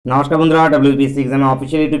নমস্কার বন্ধুরা, WBPSC এক্সামে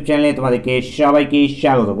অফিসিয়াল ইউটিউব চ্যানেলে তোমাদেরকে সবাইকে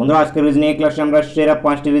স্বাগত। বন্ধুরা, আজকের রিজনিং ক্লাসে আমরা সেরা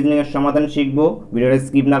 5টি রিজনিং এর সমাধান শিখব। ভিডিওটা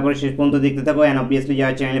স্কিপ না করে শেষ পর্যন্ত দেখতে থাকো। এন্ড অবভিয়াসলি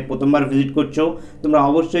যারা চ্যানেলে প্রথমবার ভিজিট করছো তোমরা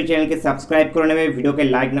অবশ্যই চ্যানেলকে সাবস্ক্রাইব করে নেবে, ভিডিওকে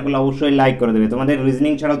লাইক না করলে অবশ্যই লাইক করে দেবে। তোমাদের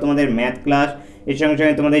রিজনিং ছাড়াও তোমাদের ম্যাথ ক্লাস, এর সঙ্গে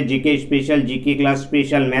সঙ্গে তোমাদের GK special, GK class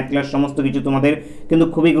special, math class সমস্ত কিছু তোমাদের কিন্তু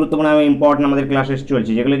খুবই গুরুত্বপূর্ণ এবং ইম্পর্টেন্ট আমাদের ক্লাসেস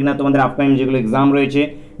চলছে, যেগুলো কিনা তোমাদের আপকামিং যেগুলো এক্সাম রয়েছে,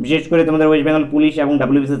 বিশেষ করে তোমাদের ওয়েস্ট বেঙ্গল পুলিশ এবং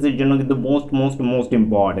WBCS এর জন্য কিন্তু মোস্ট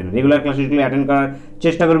ইম্পর্টেন্ট। রেগুলার ক্লাসেসগুলো অ্যাটেন্ড করার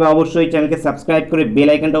চেষ্টা করবে। অবশ্যই চ্যানেলকে সাবস্ক্রাইব করে বেল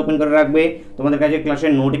আইকনটা ওপেন করে রাখবে, তোমাদের কাছে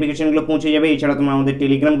ক্লাসের নোটিফিকেশনগুলো পৌঁছে যাবে। এছাড়া তোমরা আমাদের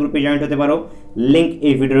টেলিগ্রাম গ্রুপে জয়েন্ট হতে পারো, লিঙ্ক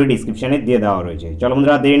এই ভিডিওর ডিসক্রিপশনে দিয়ে দেওয়া রয়েছে। চলো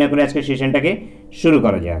বন্ধুরা, দেরি না করে আজকে সেশনটাকে শুরু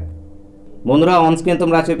করা যাক। বন্ধুরা, অন স্ক্রিন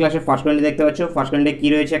তোমরা আজকে ক্লাসের ফার্স্ট পয়েন্টে দেখতে পাচ্ছ। ফার্স্ট পয়েন্টে কী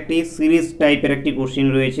রয়েছে, একটি সিরিজ টাইপের একটি কোশ্চিন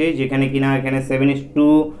রয়েছে, যেখানে কিনা এখানে 7:2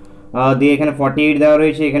 দিয়ে এখানে 48 দেওয়া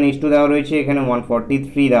রয়েছে, এখানে 2 দেওয়া রয়েছে, এখানে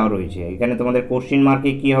 143 দেওয়া রয়েছে। এখানে তোমাদের কোশ্চিন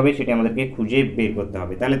মার্কে কী হবে সেটা আমাদেরকে খুঁজে বের করতে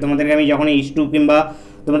হবে। তাহলে তোমাদেরকে আমি যখন 2 কিংবা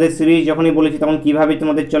তোমাদের সিরিজ যখনই বলেছি তখন কীভাবে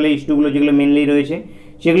তোমাদের চলে, 2গুলো যেগুলো মেনলি রয়েছে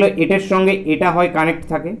সেগুলো এটার সঙ্গে এটা হয় কানেক্ট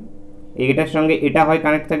থাকে, এটার সঙ্গে এটা হয়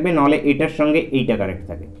কানেক্ট থাকবে, নাহলে এটার সঙ্গে এইটা কানেক্ট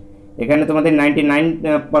থাকে। এখানে তোমাদের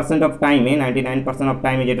 99% অফ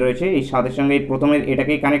টাইমে যেটা রয়েছে এই 7-এর সঙ্গে এই প্রথমের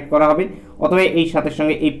এটাকেই কানেক্ট করা হবে, অথবা এই 7-এর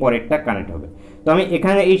সঙ্গে এই পরেরটা কানেক্ট হবে। তো আমি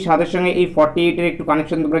এখানে এই 7-এর সঙ্গে এই 48-এর একটু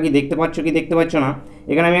কানেকশন তোমরা কি দেখতে পাচ্ছ কি দেখতে পাচ্ছ না?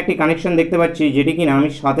 এখানে আমি একটি কানেকশন দেখতে পাচ্ছি, যেটি কিনা আমি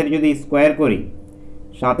 7-এর যদি স্কোয়ার করি,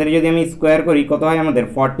 7-এর যদি আমি স্কোয়ার করি কত হয় আমাদের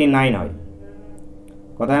 49 হয়।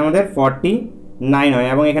 কত হয় আমাদের 49 হয়।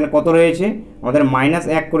 এবং এখানে কত রয়েছে আমাদের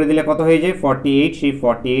 -1 করে দিলে কত হয়ে যায় 48, সেই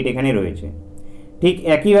 48 এখানে রয়েছে। ঠিক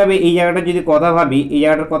একইভাবে এই জায়গাটা যদি কথা ভাবি, এই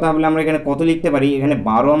জায়গাটার কথা ভাবলে আমরা এখানে কত লিখতে পারি, এখানে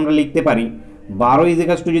 12 আমরা লিখতে পারি। 12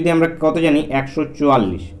 ইজিকাস টু যদি আমরা কত জানি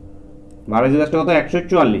 144, 12 ইজিকাস টু কত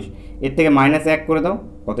 144, এর থেকে -1 করে দাও,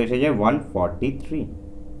 কত এসে যায়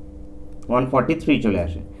 143 চলে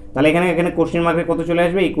আসে। তাহলে এখানে কোশ্চেন মার্কে কত চলে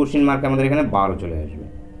আসবে, এই কোশ্চেন মার্কে আমাদের এখানে 12 চলে আসবে।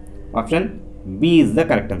 Option B is the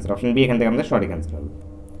correct answer. Option B এখান থেকে আমাদের সঠিক অ্যান্সার হবে।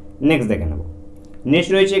 নেক্সট দেখে নেব।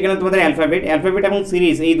 নেক্সট রয়েছে এখানে তোমাদের অ্যালফাবেট এবং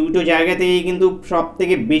সিরিজ, এই দুটো জায়গাতেই কিন্তু সব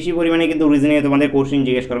থেকে বেশি পরিমাণে কিন্তু রিজনিংয়ে তোমাদের কোশ্চেন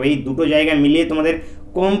জিজ্ঞেস করবে। এই দুটো জায়গা মিলিয়ে তোমাদের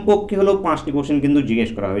কমপক্ষে হলেও 5টি কোশ্চেন কিন্তু জিজ্ঞেস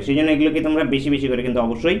করা হবে, সেই জন্য এগুলোকে তোমরা বেশি করে কিন্তু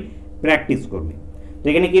অবশ্যই প্র্যাকটিস করবে। তো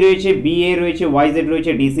এখানে কি রয়েছে, BA রয়েছে, YZ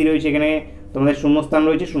রয়েছে, DC রয়েছে, এখানে তোমাদের শূন্যস্থান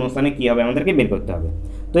রয়েছে, শূন্যস্থানে কী হবে আমাদেরকে বের করতে হবে।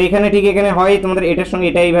 তো এখানে ঠিক এখানে হয় তোমাদের এটার সঙ্গে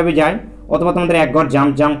এটা এইভাবে যায়, অথবা তোমাদের এক ঘর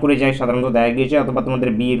জাম্প করে যায়, সাধারণত দেখা গিয়েছে, অথবা তোমাদের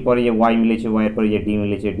B এর পরে যে Y মিলেছে, Y এর পরে যে D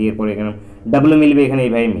মিলেছে, D এর পরে এখানে W মিলবে, এখানে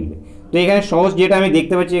এইভাবে মিলবে। তো এখানে সহজ যেটা আমি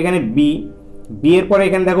দেখতে পাচ্ছি, এখানে B এর পরে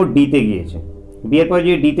এখানে দেখো D তে গিয়েছে, B এর পরে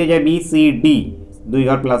যদি D তে যায় BCD 2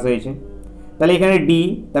 ঘর প্লাস হয়েছে, তাহলে এখানে D,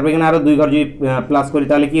 তারপর এখানে আরও 2 ঘর যদি প্লাস করি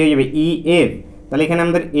তাহলে কী হয়ে যাবে EF, তাহলে এখানে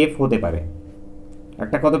আমাদের F হতে পারে।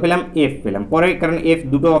 একটা কত পেলাম, F পেলাম। পরে কারণ F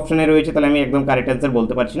দুটো অপশানে রয়েছে, তাহলে আমি একদম কারেক্ট অ্যান্সার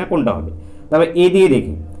বলতে পারছি না কোনটা হবে। তবে A দিয়ে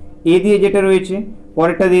দেখি, A দিয়ে যেটা রয়েছে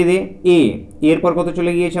পরেরটা দিয়ে এরপর কত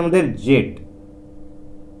চলে গিয়েছে আমাদের Z,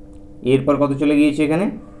 এরপর কত চলে গিয়েছে এখানে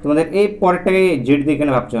তোমাদের এই পরেরটাকে Z দিয়ে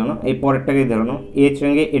এখানে ভাবছো না, এই পরেরটাকে ধরো না, এর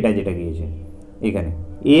সঙ্গে এটা যেটা গিয়েছে এখানে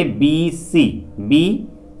ABC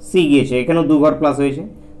গিয়েছে, এখানেও 2 ঘর প্লাস হয়েছে,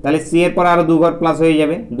 তাহলে C এর পর আরও 2 ঘর প্লাস হয়ে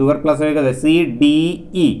যাবে, 2 ঘর প্লাস হয়ে গেছে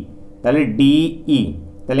CDE, তাহলে DE,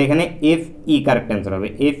 তাহলে এখানে FE কারেক্ট অ্যান্সার হবে।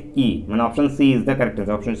 FE মানে option C is the correct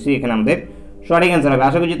answer. Option C এখানে আমাদের সঠিক অ্যান্সার হবে।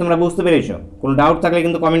 আশা করছি তোমরা বুঝতে পেরেছো। কোনো ডাউট থাকলে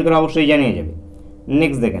কিন্তু কমেন্ট করে অবশ্যই জানিয়ে যাবে।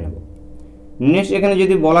 নেক্সট দেখে নেব। নেক্সট এখানে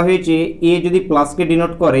যদি বলা হয়েছে A যদি প্লাসকে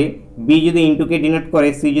ডিনোট করে, B যদি ইন্টুকে ডিনোট করে,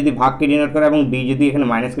 C যদি ভাগকে ডিনোট করে এবং D যদি এখানে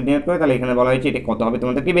মাইনাসকে ডিনোট করে, তাহলে এখানে বলা হয়েছে এটা কত হবে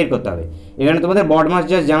তোমাদেরকে বের করতে হবে। এখানে তোমাদের বড মাস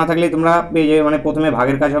জাস্ট জানা থাকলে তোমরা পেয়ে যাবে, মানে প্রথমে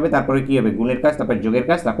ভাগের কাজ হবে, তারপরে কী হবে গুণের কাজ, তারপরে যোগের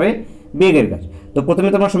কাজ, তারপরে বিয়োগের কাজ। তো প্রথমে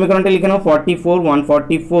তোমরা সমীকরণটা লিখে নাও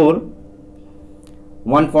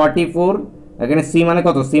 144, এখানে C মানে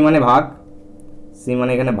কত, C মানে ভাগ, C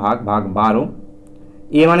মানে এখানে ভাগ 12,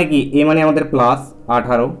 A মানে কি, A মানে আমাদের প্লাস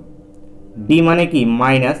 18, D মানে কি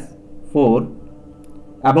 -4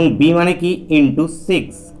 এবং B মানে কি ইন্টু 6।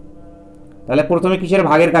 তাহলে প্রথমে কিসের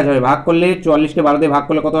ভাগের কাজ হবে, ভাগ করলে 44কে 12 দিয়ে ভাগ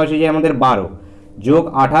করলে কত আসে যায় আমাদের 12, যোগ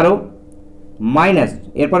 18 মাইনাস,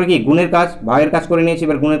 এরপরে কি গুণের কাজ, ভাগের কাজ করে নিয়েছি,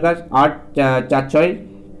 এবার গুণের কাজ 8 4 6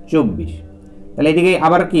 24। তাহলে এদিকে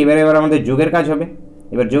আবার কি এবার আমাদের যোগের কাজ হবে।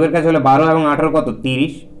 এবার যোগের কাজ হলে 12 এবং 18 কত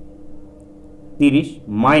 30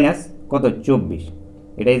 মাইনাস কত 24,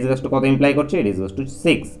 এটা ইজ টু কত ইমপ্লাই করছে, এটা ইজ টু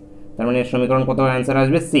 6। তার মানে এর সমীকরণ কত অ্যান্সার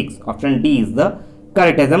আসবে 6। Option D is the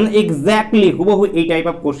correct answer. Exactly হুবহু এই টাইপ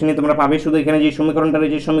অফ কোশ্চেনে তোমরা পাবে, শুধু এখানে যে সমীকরণটা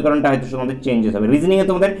রয়েছে সমীকরণটা হয়তো তোমাদের চেঞ্জেস হবে। রিজনিংয়ে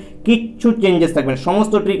তোমাদের কিচ্ছু চেঞ্জেস থাকবে না,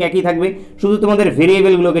 সমস্ত ট্রিক একই থাকবে, শুধু তোমাদের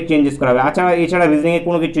ভেরিয়েবলগুলোকে চেঞ্জেস করা হবে। এছাড়া রিজনিংয়ে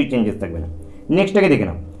কোনো কিছুই চেঞ্জেস থাকবে না। নেক্সটটাকে দেখে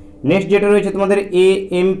নাও। নেক্সট যেটা রয়েছে তোমাদের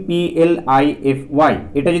AMPLIFY,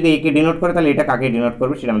 এটা যদি একে ডিনোট করে তাহলে এটা কাকে ডিনোট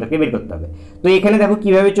করবে সেটা আমাদেরকে বের করতে হবে। তো এখানে দেখো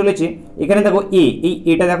কিভাবে চলেছে, এখানে দেখো এই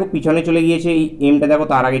এটা দেখো পিছনে চলে গিয়েছে, এই এমটা দেখো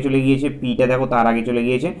তার আগে চলে গিয়েছে, পিটা দেখো তার আগে চলে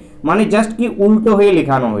গিয়েছে, মানে জাস্ট কি উল্টো হয়ে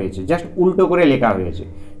লেখানো হয়েছে, জাস্ট উল্টো করে লেখা হয়েছে।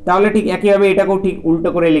 তাহলে ঠিক একইভাবে এটাকেও ঠিক উল্টো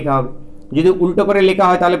করে লেখা হবে। যদি উল্টো করে লেখা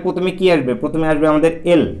হয় তাহলে প্রথমে কি আসবে, প্রথমে আসবে আমাদের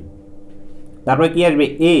এল, তারপরে কি আসবে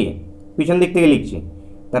এ, পিছন দিক থেকে লিখছি,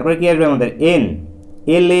 তারপরে কি আসবে আমাদের N,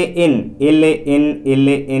 LAN LAN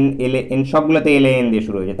LAN LAN, সবগুলোতে LAN দিয়ে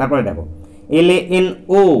শুরু হয়েছে। তারপরে দেখো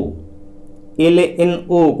LANO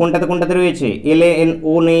LANO, কোনটাতে কোনটাতে রয়েছে,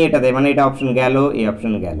 LANO নেই এটাতে, মানে এটা অপশন গেল, এই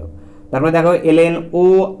অপশন গেল। তারপরে দেখো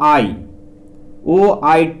LANOI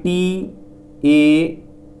OITAN,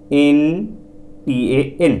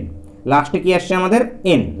 লাস্টে কি আসছে আমাদের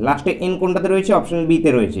এন, লাস্টে এন কোনটাতে রয়েছে, অপশন বিতে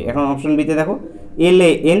রয়েছে। এখন অপশন বিতে দেখো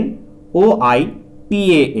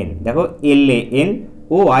LANOITAN, দেখো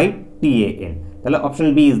LANOITAN, তাহলে option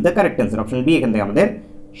B is the correct answer. Option B এখান থেকে আমাদের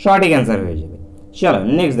সঠিক অ্যান্সার হয়ে যাবে। চলো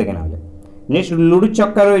নেক্সট দেখে নেওয়া যাক। নেক্সট লুডুর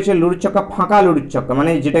ছক্কা রয়েছে, লুডুর ছক্কা ফাঁকা লুডুর ছক্কা,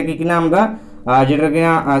 মানে যেটাকে কিনা আমরা যেটা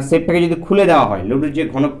কিনা শেপটাকে যদি খুলে দেওয়া হয়, লুডুর যে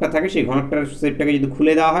ঘনকটা থাকে সেই ঘনকটার শেপটাকে যদি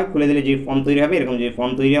খুলে দেওয়া হয়, খুলে দিলে যে ফর্ম তৈরি হবে, এরকম যে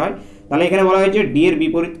ফর্ম তৈরি হয়, তাহলে এখানে বলা হয়েছে ডি এর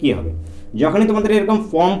বিপরীত কী হবে। যখনই তোমাদের এরকম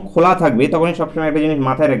ফর্ম খোলা থাকবে তখনই সবসময় একটা জিনিস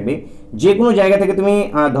মাথায় রাখবে, যে কোনো জায়গা থেকে তুমি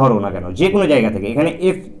ধরো না কেন, যে কোনো জায়গা থেকে, এখানে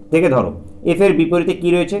এফ থেকে ধরো, এফ এর বিপরীতে কী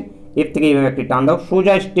রয়েছে, এফ থেকে এইভাবে একটি টান দাও,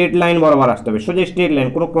 সোজা স্ট্রেট লাইন বরাবর আসতে হবে, সোজা স্ট্রেট লাইন,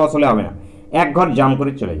 কোনো ক্রস হলে হবে না, এক ঘর জাম্প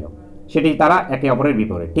করে চলে যাও, সেটি তারা একে অপরের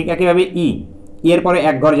বিপরীত। ঠিক একইভাবে এর পরে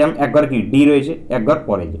এক ঘর জাম্প, এক ঘর কি ডি রয়েছে, এক ঘর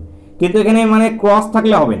পরে যে, কিন্তু এখানে মানে ক্রস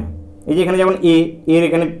থাকলে হবে না। এই যে এখানে যেমন এর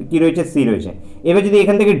এখানে কি রয়েছে, সি রয়েছে, এবার যদি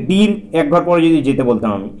এখান থেকে ডির এক ঘর পরে যদি যেতে বলতাম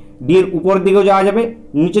আমি, ডির উপরের দিকেও যাওয়া যাবে,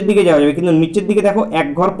 নিচের দিকে যাওয়া যাবে, কিন্তু নিচের দিকে দেখো এক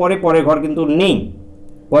ঘর পরে পরের ঘর কিন্তু নেই,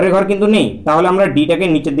 পরের ঘর কিন্তু নেই, তাহলে আমরা ডিটাকে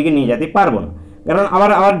নিচের দিকে নিয়ে যেতে পারবো না। কারণ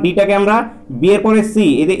আবার ডিটাকে আমরা বি এর পরে সি,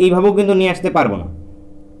 এদের এইভাবেও কিন্তু নিয়ে আসতে পারবো না,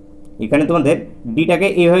 এখানে তোমাদের ডিটাকে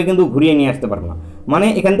এইভাবে কিন্তু ঘুরিয়ে নিয়ে আসতে পারবো না, মানে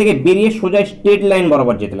এখান থেকে বেরিয়ে সোজা স্ট্রেট লাইন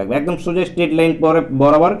বরাবর যেতে লাগবে, একদম সোজা স্ট্রেট লাইন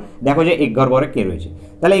বরাবর দেখো যে এক ঘর পরে কে রয়েছে,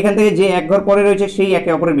 তাহলে এখান থেকে যে এক ঘর পরে রয়েছে সেই একে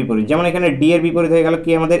অপরের বিপরীত। যেমন এখানে ডি এর বিপরীত হয়ে গেল কি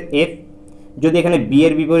আমাদের এফ, যদি এখানে বি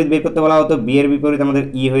এর বিপরীত বের করতে বলা হতো, বি এর বিপরীত আমাদের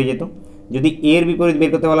ই হয়ে যেত, যদি এর বিপরীত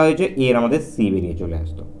বের করতে বলা হয়েছে এর আমাদের সি বেরিয়ে চলে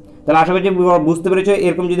আসতো। তাহলে আশা করছি বুঝতে পেরেছো,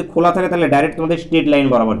 এরকম যদি খোলা থাকে তাহলে ডাইরেক্ট তোমাদের স্ট্রেট লাইন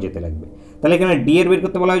বরাবর যেতে লাগবে। তাহলে এখানে ডি এর বের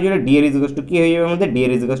করতে বলা হয়েছিল, ডি এর ইজিকাস টু কি হয়ে যাবে আমাদের, ডি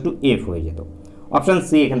এর ইজিকাস টু এফ হয়ে যেত, অপশন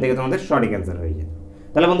সি এখান থেকে তোমাদের সঠিক অ্যান্সার হয়ে যেত।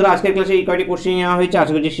 তাহলে বন্ধুরা আজকের ক্লাসে এই কয়টি কোশ্চেন নেওয়া হয়েছে,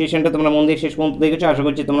 আশা করছি সেশনটা তোমরা মন দিয়ে শেষ পর্যন্ত দেখেছো, আশা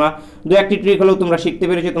করছি তোমরা দু একটি ট্রিক হলেও তোমরা শিখতে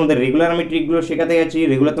পেরেছো। তোমাদের রেগুলার আমি ট্রিকগুলো শেখাতে যাচ্ছি,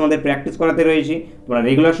 রেগুলার তোমাদের প্র্যাকটিস করাতে রয়েছি, তোমরা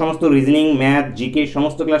রেগুলার সমস্ত রিজনিং, ম্যাথ, জিকে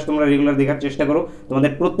সমস্ত ক্লাস তোমরা রেগুলার দেখার চেষ্টা করো,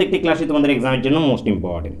 তোমাদের প্রত্যেকটি ক্লাসই তোমাদের এক্সামের জন্য most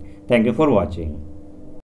important. Thank you for watching.